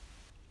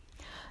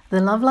The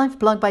Love Life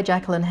blog by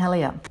Jacqueline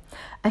Hellier.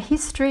 A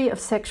history of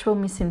sexual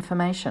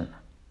misinformation.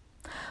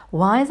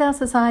 Why is our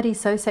society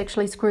so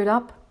sexually screwed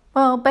up?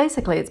 Well,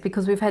 basically it's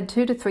because we've had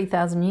 2,000 to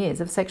 3,000 years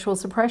of sexual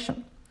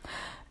suppression.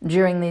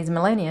 During these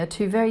millennia,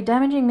 two very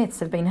damaging myths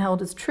have been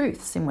held as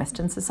truths in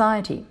Western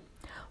society.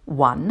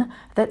 One,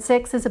 that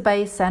sex is a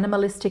base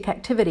animalistic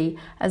activity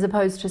as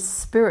opposed to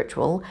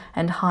spiritual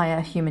and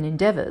higher human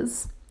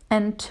endeavours.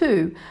 And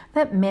two,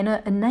 that men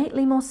are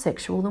innately more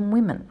sexual than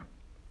women.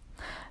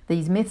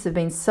 These myths have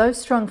been so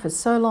strong for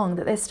so long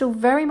that they're still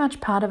very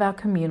much part of our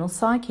communal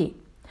psyche.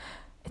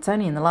 It's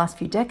only in the last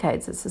few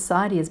decades that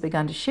society has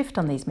begun to shift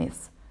on these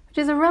myths, which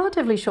is a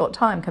relatively short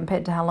time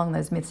compared to how long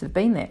those myths have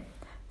been there.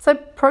 So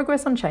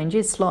progress on change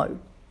is slow.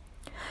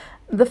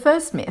 The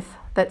first myth,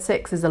 that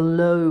sex is a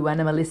low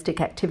animalistic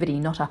activity,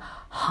 not a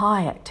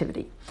high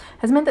activity,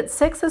 has meant that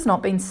sex has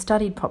not been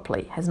studied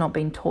properly, has not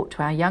been taught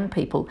to our young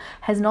people,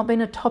 has not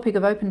been a topic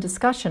of open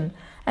discussion,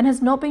 and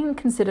has not been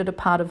considered a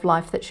part of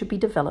life that should be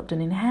developed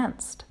and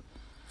enhanced.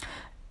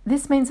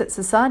 This means that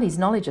society's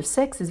knowledge of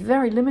sex is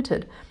very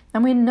limited,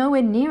 and we're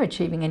nowhere near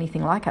achieving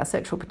anything like our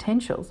sexual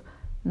potentials,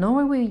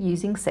 nor are we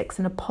using sex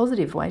in a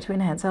positive way to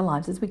enhance our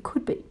lives as we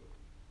could be.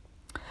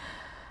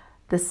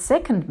 The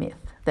second myth,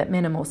 that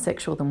men are more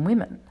sexual than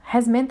women,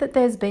 has meant that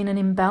there's been an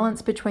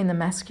imbalance between the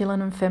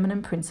masculine and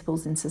feminine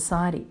principles in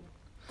society.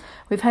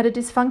 We've had a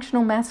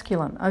dysfunctional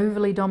masculine,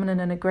 overly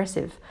dominant and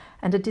aggressive,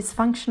 and a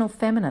dysfunctional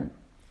feminine,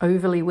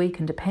 overly weak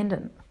and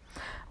dependent.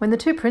 When the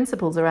two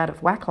principles are out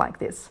of whack like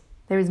this,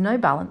 there is no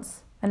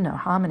balance and no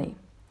harmony.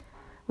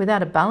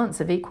 Without a balance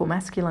of equal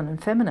masculine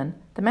and feminine,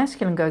 the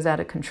masculine goes out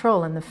of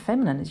control and the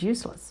feminine is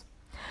useless.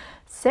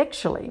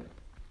 Sexually,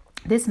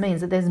 this means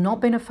that there's not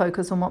been a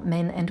focus on what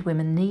men and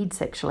women need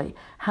sexually,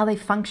 how they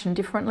function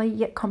differently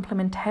yet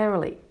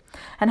complementarily,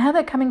 and how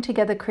their coming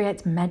together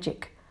creates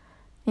magic.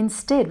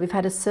 Instead, we've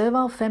had a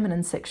servile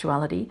feminine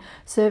sexuality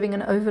serving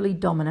an overly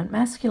dominant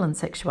masculine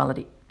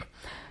sexuality.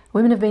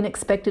 Women have been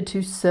expected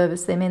to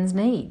service their men's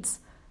needs.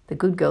 The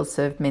good girls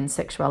served men's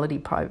sexuality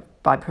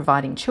by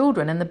providing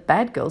children, and the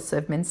bad girls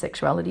served men's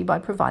sexuality by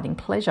providing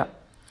pleasure.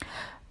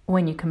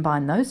 When you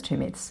combine those two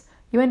myths,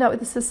 you end up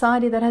with a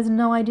society that has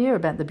no idea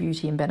about the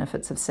beauty and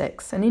benefits of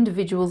sex, and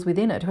individuals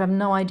within it who have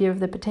no idea of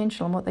their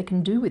potential and what they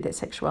can do with their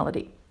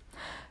sexuality.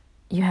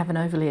 You have an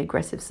overly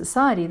aggressive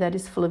society that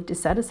is full of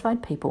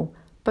dissatisfied people,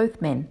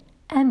 both men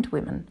and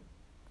women.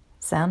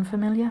 Sound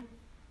familiar?